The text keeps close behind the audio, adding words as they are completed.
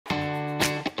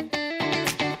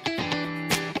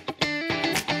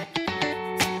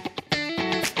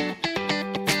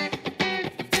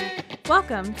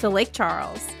Welcome to Lake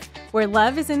Charles, where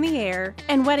love is in the air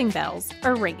and wedding bells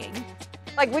are ringing.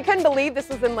 Like, we couldn't believe this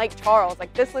was in Lake Charles.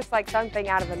 Like, this looks like something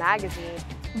out of a magazine.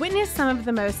 Witness some of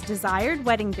the most desired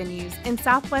wedding venues in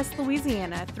Southwest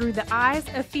Louisiana through the eyes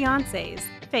of fiancés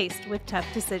faced with tough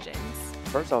decisions.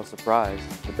 First I was surprised,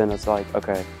 but then it's like,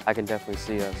 okay, I can definitely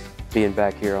see us being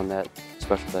back here on that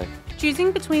special day.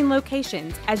 Choosing between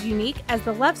locations as unique as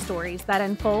the love stories that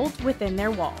unfold within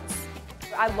their walls.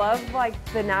 I love, like,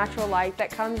 the natural light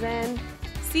that comes in.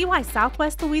 See why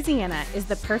Southwest Louisiana is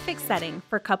the perfect setting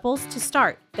for couples to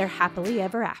start their happily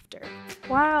ever after.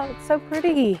 Wow, it's so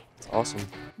pretty. It's awesome.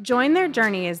 Join their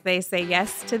journey as they say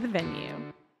yes to the venue.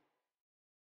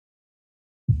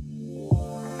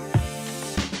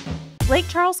 Lake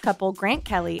Charles couple Grant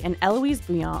Kelly and Eloise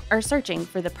Grant are searching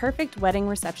for the perfect wedding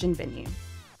reception venue.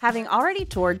 Having already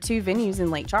toured 2 venues in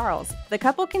Lake Charles, the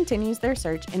couple continues their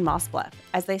search in Moss Bluff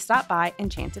as they stop by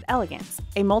Enchanted Elegance,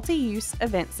 a multi-use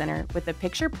event center with a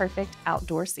picture-perfect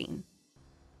outdoor scene.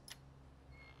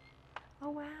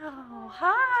 Oh, wow.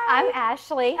 Hi. I'm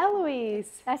Ashley. Eloise.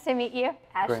 Nice to meet you,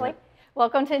 Ashley. Grant.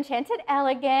 Welcome to Enchanted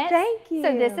Elegance. Thank you.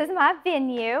 So this is my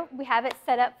venue. We have it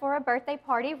set up for a birthday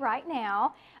party right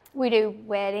now. We do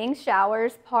weddings,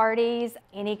 showers, parties,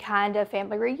 any kind of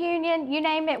family reunion, you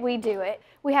name it, we do it.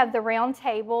 We have the round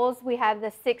tables, we have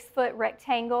the 6-foot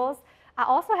rectangles. I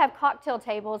also have cocktail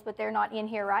tables, but they're not in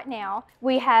here right now.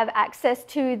 We have access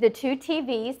to the 2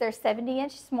 TVs. They're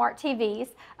 70-inch smart TVs.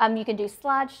 You can do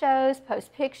slideshows,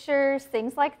 post pictures,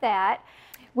 things like that.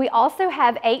 We also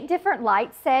have 8 different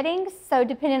light settings. So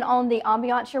depending on the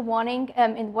ambiance you're wanting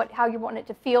and how you want it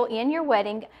to feel in your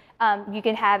wedding, you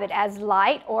can have it as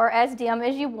light or as dim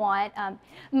as you want.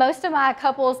 Most of my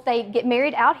couples, they get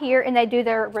married out here and they do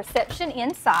their reception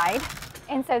inside.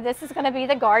 And so this is gonna be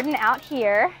the garden out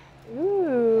here.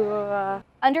 Ooh.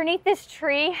 Underneath this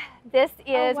tree, this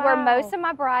is where most of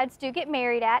my brides do get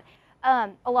married at.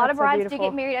 A lot of brides do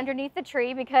get married underneath the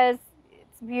tree because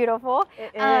it's beautiful.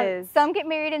 It is. Some get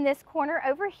married in this corner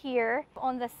over here.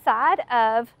 On the side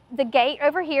of the gate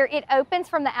over here, it opens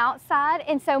from the outside,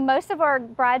 and so most of our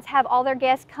brides have all their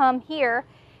guests come here,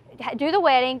 do the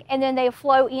wedding, and then they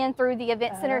flow in through the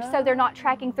event center, so they're not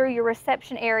tracking through your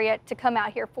reception area to come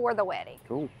out here for the wedding.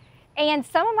 Cool. And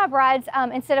some of my brides,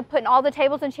 instead of putting all the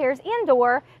tables and chairs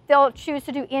indoor, they'll choose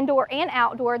to do indoor and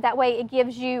outdoor. That way it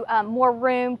gives you more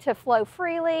room to flow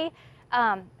freely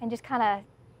and just kind of,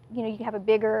 you know, you can have a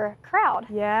bigger crowd.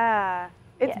 Yeah.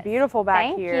 It's beautiful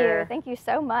back here. Thank you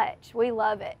so much. We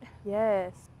love it.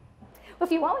 Yes. Well,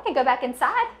 if you want, we can go back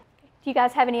inside. Do you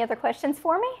guys have any other questions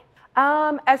for me?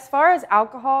 As far as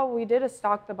alcohol, we did a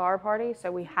stock the bar party, so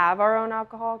we have our own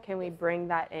alcohol. Can we bring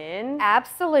that in?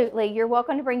 Absolutely. You're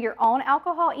welcome to bring your own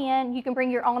alcohol in. You can bring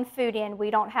your own food in. We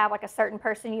don't have like a certain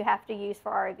person you have to use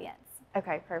for our events.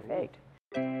 Okay, perfect.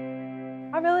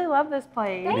 I really love this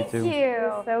place. Thank too. you.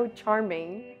 It's so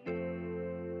charming.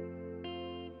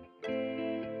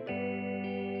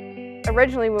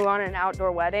 Originally, we wanted an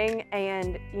outdoor wedding,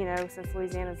 and you know, since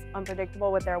Louisiana's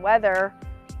unpredictable with their weather,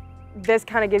 this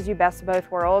kind of gives you best of both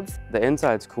worlds. The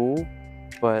inside's cool,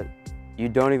 but you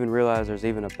don't even realize there's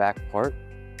even a back part.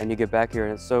 And you get back here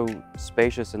and it's so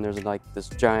spacious, and there's like this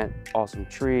giant, awesome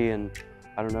tree, and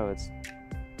I don't know, it's,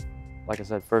 like I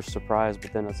said, first surprise,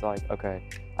 but then it's like, okay,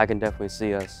 I can definitely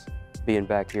see us being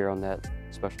back here on that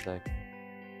special day.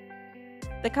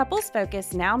 The couple's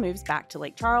focus now moves back to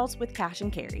Lake Charles with Cash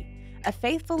and Carry, a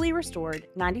faithfully restored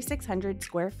 9,600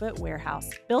 square foot warehouse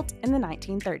built in the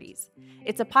 1930s.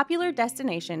 It's a popular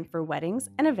destination for weddings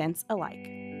and events alike.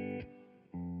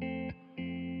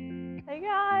 Hey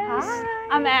guys. Hi.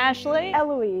 I'm Ashley.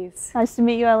 Eloise. Nice to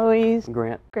meet you, Eloise.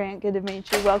 Grant. Grant, good to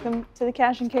meet you. Welcome to the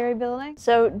Cash and Carry building.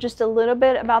 So just a little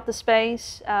bit about the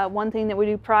space. One thing that we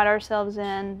do pride ourselves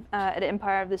in at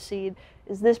Empire of the Seed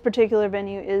is this particular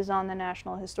venue is on the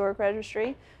National Historic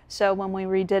Registry. So when we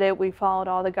redid it, we followed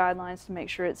all the guidelines to make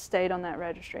sure it stayed on that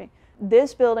registry.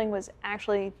 This building was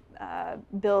actually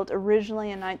built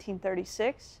originally in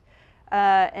 1936.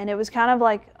 And it was kind of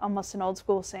like almost an old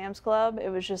school Sam's Club. It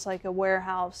was just like a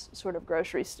warehouse sort of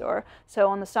grocery store. So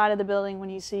on the side of the building, when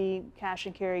you see Cash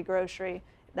and Carry Grocery,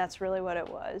 that's really what it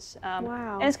was.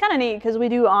 Wow. And it's kind of neat because we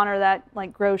do honor that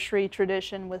like grocery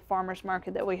tradition with farmers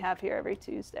market that we have here every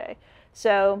Tuesday.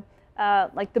 So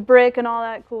like the brick and all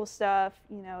that cool stuff,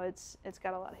 you know, it's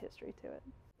got a lot of history to it.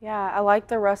 Yeah, I like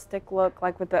the rustic look,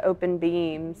 like with the open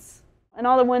beams. And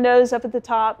all the windows up at the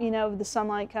top, you know, with the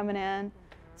sunlight coming in.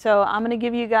 So I'm going to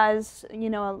give you guys, you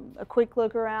know, a quick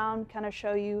look around, kind of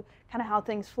show you kind of how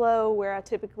things flow, where I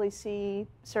typically see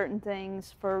certain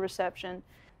things for a reception.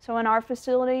 So in our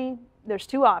facility, there's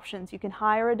 2 options. You can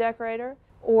hire a decorator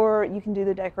or you can do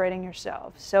the decorating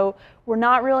yourself. So we're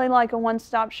not really like a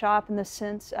one-stop shop in the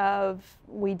sense of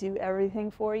we do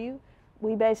everything for you.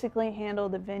 We basically handle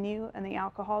the venue and the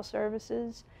alcohol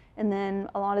services, and then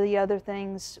a lot of the other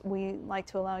things we like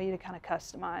to allow you to kind of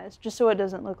customize, just so it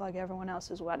doesn't look like everyone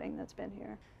else's wedding that's been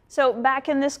here. So back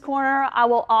in this corner, I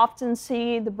will often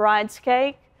see the bride's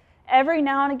cake. Every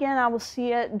now and again, I will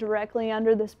see it directly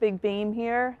under this big beam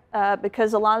here,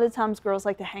 because a lot of the times girls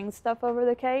like to hang stuff over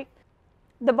the cake.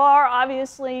 The bar,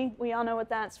 obviously, we all know what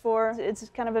that's for. It's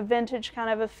kind of a vintage kind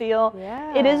of a feel.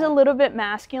 Yeah. It is a little bit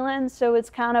masculine, so it's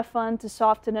kind of fun to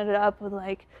soften it up with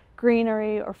like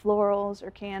greenery or florals or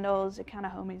candles. It kind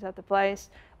of homies up the place.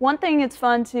 One thing it's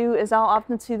fun too is I'll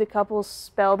often see the couples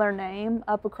spell their name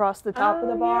up across the top of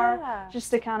the bar, just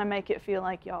to kind of make it feel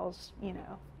like y'all's, you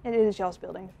know, it is y'all's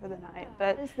building for the night.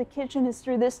 But the kitchen is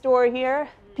through this door here.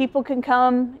 People can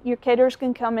come, your caterers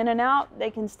can come in and out.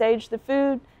 They can stage the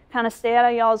food, kind of stay out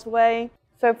of y'all's way.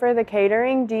 So for the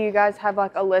catering, do you guys have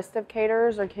like a list of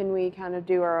caterers, or can we kind of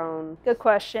do our own? Good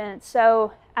question.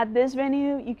 So at this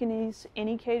venue, you can use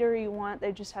any caterer you want.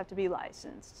 They just have to be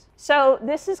licensed. So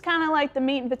this is kind of like the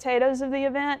meat and potatoes of the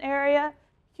event area.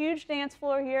 Huge dance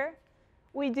floor here.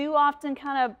 We do often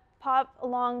kind of pop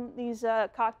along these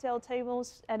cocktail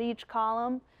tables at each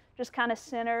column, just kind of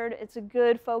centered. It's a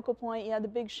good focal point. You have the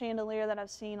big chandelier that I've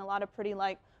seen, a lot of pretty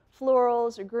like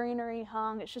florals or greenery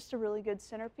hung. It's just a really good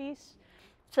centerpiece.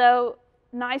 So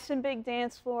nice and big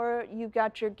dance floor. You've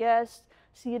got your guests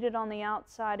seated on the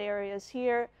outside areas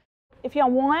here. If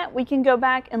y'all want, we can go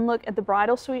back and look at the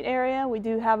bridal suite area. We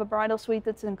do have a bridal suite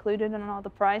that's included in all the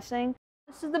pricing.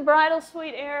 This is the bridal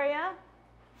suite area.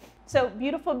 So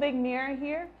beautiful big mirror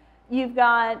here. You've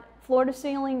got floor to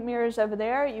ceiling mirrors over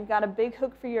there. You've got a big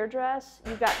hook for your dress.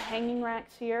 You've got hanging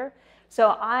racks here. So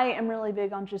I am really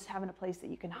big on just having a place that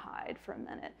you can hide for a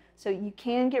minute. So you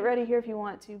can get ready here if you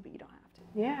want to, but you don't have to.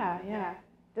 Yeah, yeah.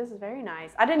 This is very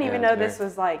nice. I didn't even know this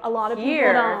was like a lot of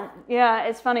here. People don't. Yeah,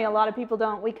 it's funny. A lot of people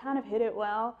don't. We kind of hit it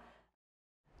well.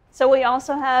 So we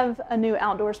also have a new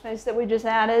outdoor space that we just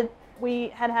added. We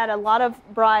had a lot of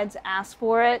brides ask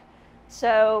for it.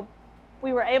 So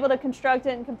we were able to construct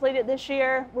it and complete it this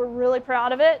year. We're really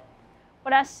proud of it.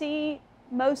 What I see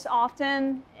most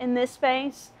often in this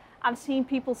space, I've seen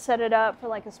people set it up for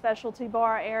like a specialty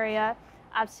bar area.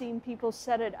 I've seen people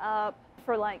set it up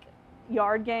for like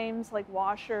yard games, like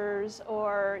washers,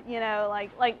 or, you know,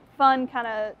 like fun kind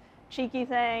of cheeky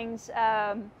things,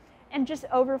 and just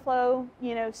overflow,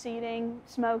 you know, seating,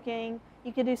 smoking.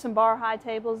 You could do some bar high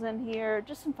tables in here,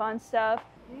 just some fun stuff.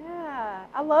 Yeah,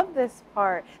 I love this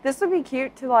part. This would be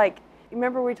cute to like,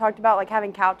 remember we talked about like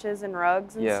having couches and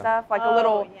rugs and stuff, like a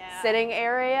little sitting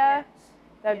area.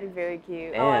 That'd be very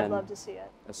cute. And I'd love to see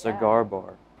it. a cigar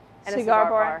bar. And cigar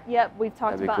bar. Yep, we've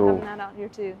talked That'd be about cool. having that out here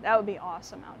too. That would be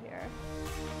awesome out here.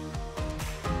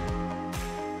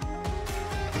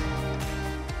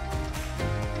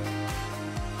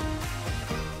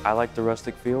 I like the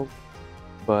rustic feel,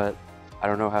 but I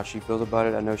don't know how she feels about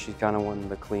it. I know she's kind of wanting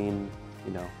the clean,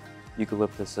 you know,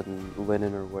 eucalyptus and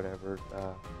linen or whatever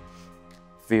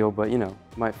feel, but you know,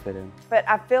 might fit in. But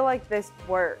I feel like this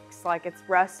works. Like it's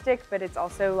rustic, but it's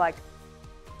also like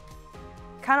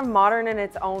kind of modern in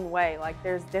its own way. Like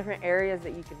there's different areas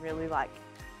that you can really like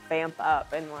vamp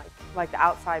up, and like the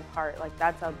outside part, like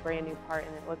that's a brand new part,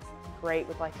 and it looks great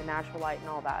with like the natural light and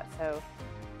all that. So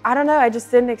I don't know, I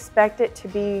just didn't expect it to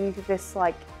be this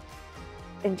like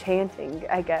enchanting,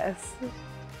 I guess.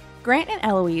 Grant and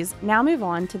Eloise now move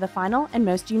on to the final and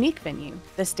most unique venue,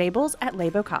 the stables at Les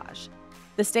Bocage.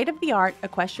 The state-of-the-art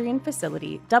equestrian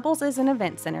facility doubles as an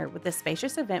event center with a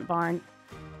spacious event barn,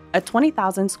 a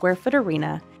 20,000 square foot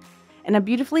arena, and a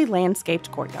beautifully landscaped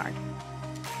courtyard.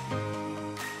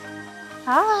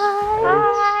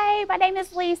 Hi, my name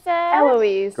is Lisa.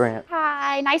 Eloise. Grant.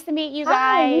 Hi, nice to meet you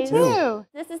Hi, me guys. too.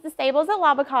 This is the stables at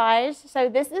Les Bocage. So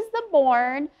this is the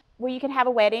barn where you can have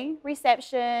a wedding,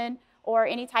 reception, or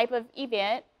any type of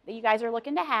event that you guys are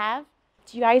looking to have.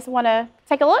 Do you guys want to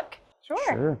take a look?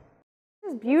 Sure.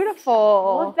 This is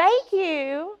beautiful. Well, thank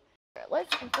you.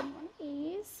 Let's open one of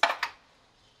these.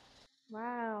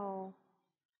 Wow.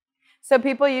 So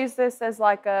people use this as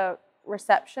like a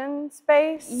reception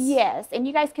space? Yes, and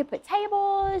you guys could put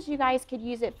tables, you guys could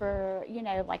use it for, you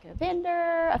know, like a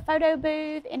vendor, a photo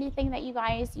booth, anything that you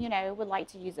guys, you know, would like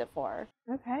to use it for.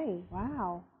 Okay,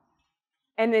 wow.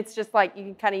 And it's just like you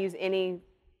can kind of use any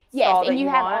Yes, stall and that you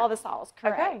have want? all the stalls,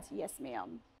 correct. Okay. Yes,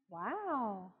 ma'am.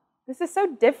 Wow. This is so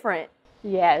different.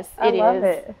 Yes, I love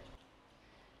it.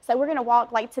 So we're going to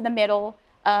walk like to the middle.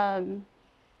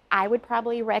 I would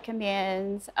probably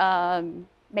recommend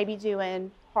maybe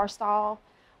doing horse stall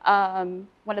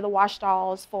one of the wash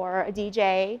stalls for a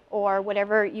DJ or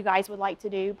whatever you guys would like to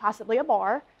do, possibly a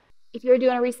bar. If you're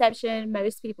doing a reception,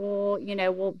 most people, you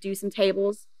know, will do some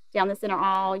tables down the center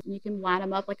aisle. You can line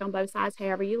them up like on both sides,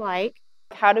 however you like.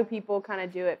 How do people kind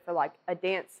of do it for like a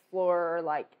dance floor or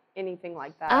like anything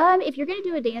like that? If you're going to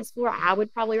do a dance floor, I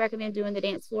would probably recommend doing the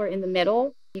dance floor in the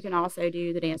middle. You can also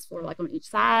do the dance floor like on each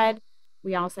side.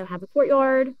 We also have a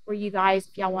courtyard where you guys,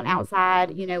 if y'all want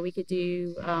outside, you know, we could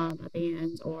do a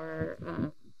band, or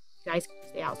you guys can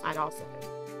stay outside also.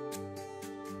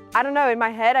 I don't know, in my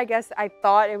head, I guess I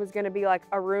thought it was gonna be like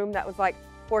a room that was like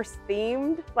horse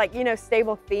themed, like, you know,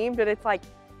 stable themed, but it's like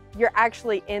you're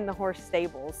actually in the horse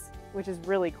stables, which is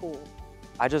really cool.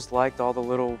 I just liked all the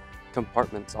little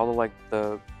compartments, all the like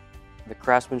the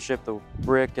craftsmanship, the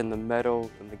brick and the metal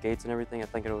and the gates and everything. I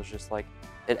think it was just like,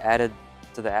 it added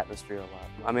to the atmosphere a lot.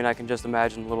 I mean, I can just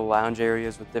imagine little lounge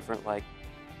areas with different like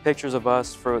pictures of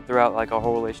us throughout like our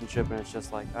whole relationship, and it's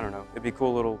just like, I don't know, it'd be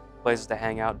cool little places to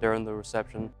hang out during the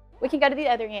reception. We can go to the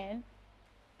other end.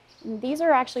 And these are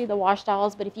actually the wash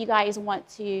stalls, but if you guys want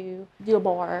to do a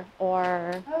bar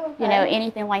or you know,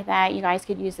 anything like that, you guys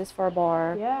could use this for a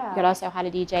bar. Yeah. You could also have a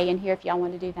DJ in here if y'all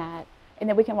want to do that. And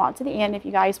then we can walk to the end if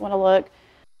you guys want to look.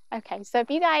 Okay, so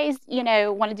if you guys, you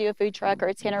know, want to do a food truck or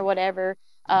a tent or whatever,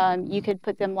 you could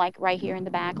put them like right here in the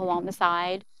back along the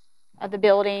side of the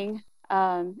building.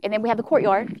 And then we have the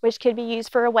courtyard, which could be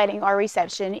used for a wedding or a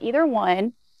reception, either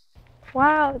one.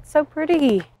 Wow, it's so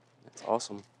pretty. It's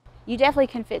awesome. You definitely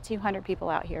can fit 200 people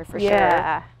out here for sure.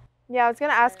 Yeah, I was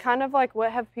gonna ask kind of like,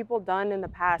 what have people done in the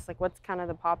past? Like, what's kind of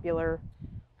the popular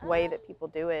way that people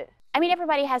do it? I mean,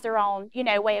 everybody has their own, you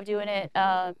know, way of doing it.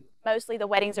 Mostly the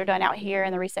weddings are done out here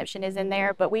and the reception is in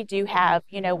there, but we do have,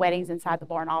 you know, weddings inside the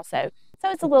barn also.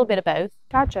 So it's a little bit of both.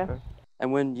 Gotcha. Okay.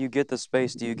 And when you get the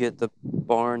space, do you get the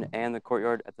barn and the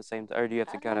courtyard at the same time, or do you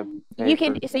have to kind of you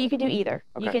could do either.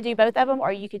 Okay. You can do both of them,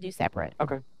 or you could do separate.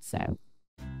 Okay. So.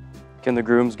 Can the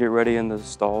grooms get ready in the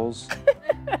stalls?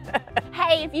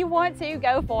 Hey, if you want to,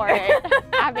 go for it.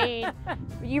 I mean,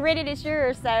 you rented it's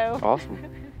yours, so.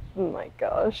 Awesome. Oh my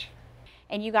gosh.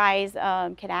 And you guys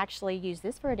can actually use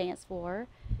this for a dance floor.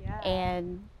 Yeah.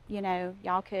 And, you know,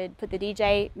 y'all could put the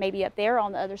DJ maybe up there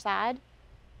on the other side.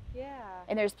 Yeah.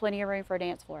 And there's plenty of room for a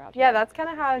dance floor out here. Yeah, that's kind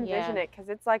of how I envision Yeah. it, because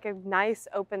it's like a nice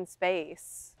open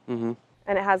space. Mm-hmm.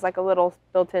 And it has like a little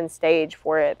built-in stage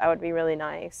for it. That would be really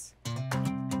nice.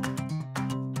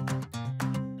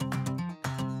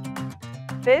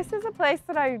 This is a place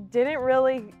that I didn't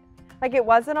really, like, it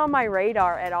wasn't on my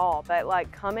radar at all, but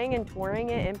like coming and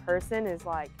touring it in person is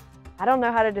like, I don't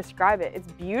know how to describe it.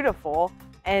 It's beautiful,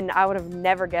 and I would have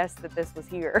never guessed that this was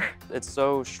here. It's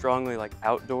so strongly like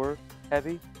outdoor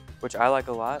heavy, which I like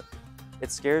a lot. It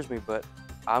scares me, but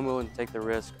I'm willing to take the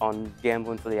risk on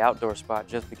gambling for the outdoor spot,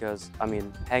 just because, I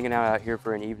mean, hanging out here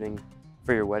for an evening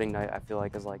for your wedding night, I feel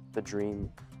like is like the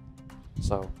dream.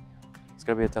 So it's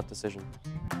gonna be a tough decision.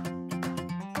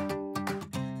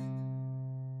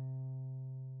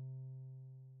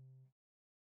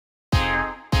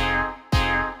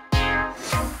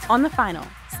 On the final,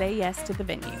 say yes to the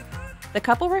venue. The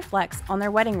couple reflects on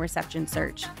their wedding reception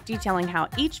search, detailing how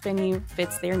each venue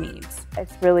fits their needs.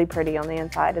 It's really pretty on the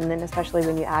inside, and then especially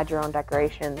when you add your own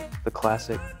decorations. The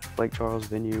classic Lake Charles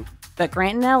venue. But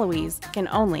Grant and Eloise can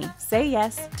only say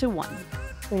yes to one.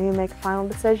 We need to make a final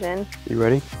decision. You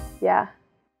ready? Yeah.